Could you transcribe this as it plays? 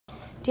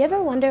Do you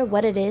ever wonder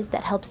what it is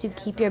that helps you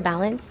keep your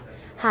balance?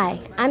 Hi,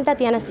 I'm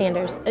Tatiana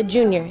Sanders, a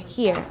junior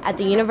here at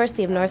the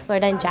University of North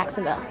Florida in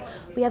Jacksonville.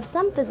 We have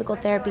some physical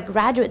therapy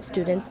graduate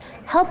students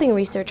helping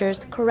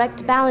researchers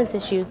correct balance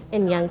issues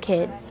in young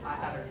kids.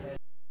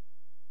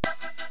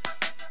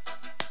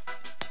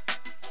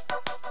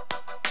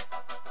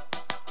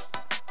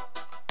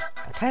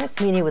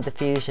 Otitis media with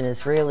effusion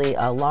is really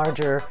a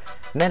larger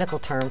medical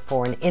term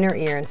for an inner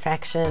ear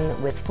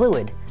infection with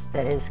fluid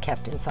that is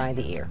kept inside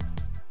the ear.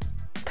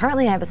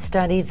 Currently I have a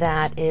study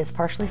that is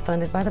partially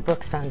funded by the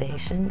Brooks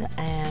Foundation,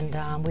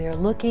 and we are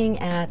looking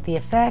at the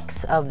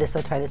effects of this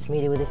otitis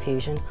media with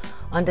effusion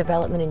on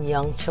development in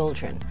young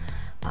children.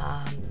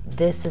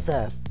 This is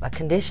a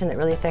condition that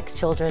really affects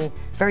children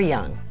very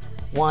young.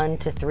 1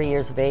 to 3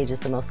 years of age is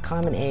the most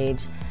common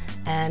age.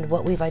 And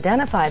what we've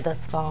identified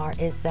thus far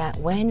is that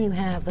when you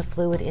have the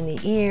fluid in the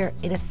ear,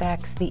 it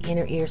affects the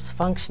inner ear's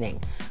functioning,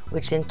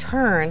 which in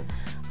turn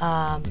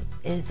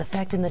is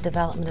affecting the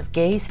development of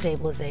gaze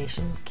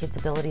stabilization, kids'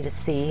 ability to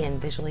see and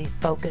visually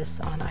focus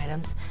on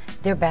items,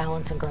 their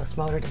balance and gross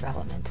motor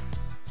development.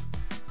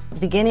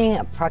 Beginning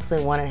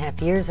approximately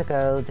 1.5 years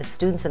ago, the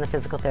students in the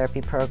physical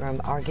therapy program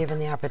are given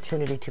the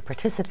opportunity to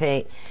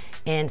participate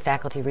in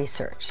faculty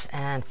research.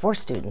 And 4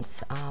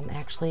 students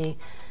actually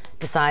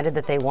decided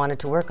that they wanted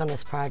to work on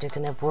this project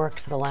and have worked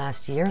for the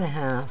last 1.5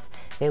 years.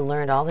 They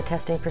learned all the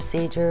testing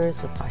procedures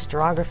with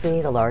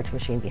posturography, the large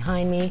machine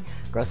behind me,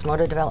 gross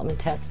motor development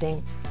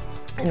testing,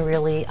 and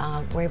really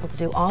were able to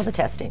do all the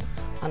testing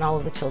on all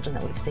of the children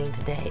that we've seen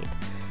to date.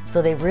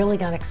 So they really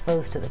got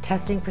exposed to the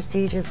testing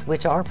procedures,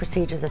 which are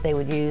procedures that they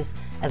would use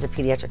as a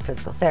pediatric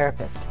physical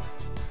therapist.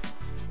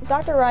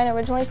 Dr. Ryan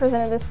originally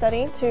presented this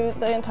study to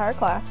the entire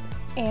class,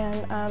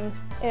 and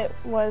it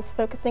was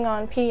focusing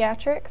on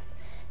pediatrics,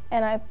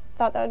 and I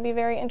thought that would be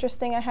very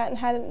interesting. I hadn't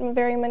had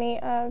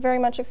very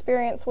much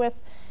experience with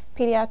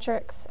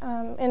pediatrics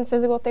in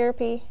physical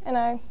therapy, and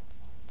I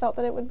felt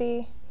that it would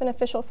be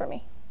beneficial for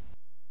me.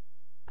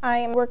 I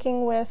am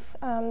working with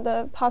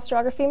the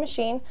posturography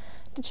machine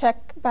to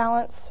check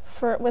balance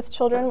with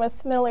children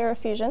with middle ear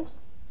effusion,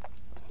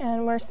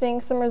 and we're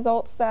seeing some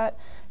results that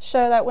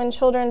show that when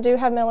children do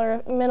have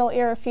middle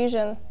ear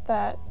effusion,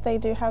 that they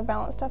do have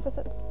balance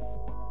deficits.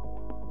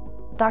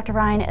 Dr.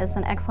 Ryan is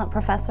an excellent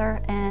professor,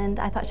 and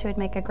I thought she would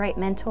make a great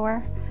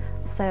mentor.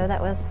 So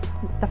that was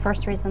the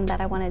first reason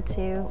that I wanted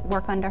to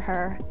work under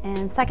her.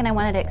 And second, I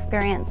wanted to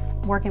experience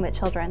working with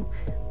children,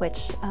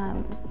 which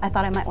I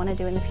thought I might want to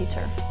do in the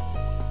future.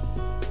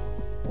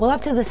 Well,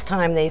 up to this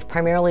time, they've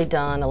primarily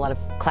done a lot of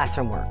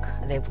classroom work.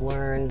 They've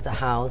learned the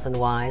hows and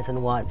whys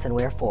and whats and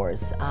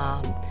wherefores,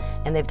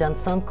 and they've done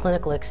some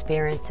clinical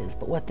experiences.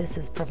 But what this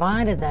has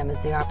provided them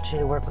is the opportunity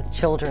to work with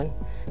children,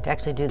 to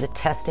actually do the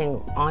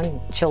testing on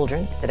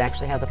children that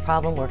actually have the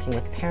problem, working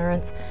with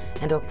parents,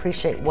 and to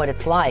appreciate what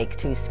it's like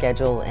to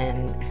schedule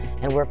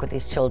and work with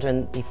these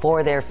children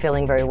before they're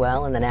feeling very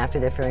well and then after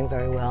they're feeling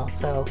very well.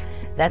 So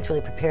that's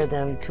really prepared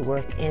them to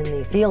work in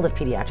the field of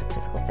pediatric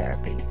physical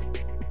therapy.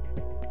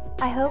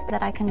 I hope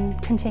that I can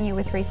continue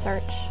with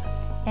research,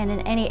 and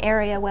in any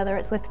area, whether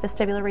it's with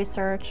vestibular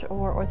research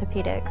or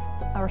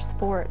orthopedics or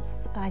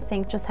sports, I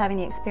think just having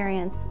the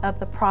experience of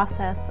the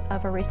process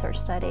of a research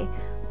study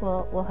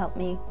will help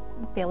me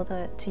be able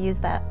to use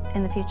that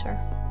in the future.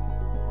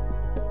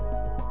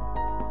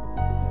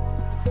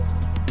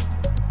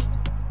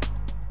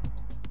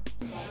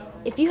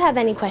 If you have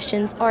any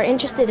questions or are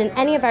interested in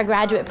any of our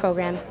graduate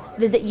programs,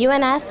 visit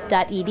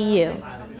unf.edu.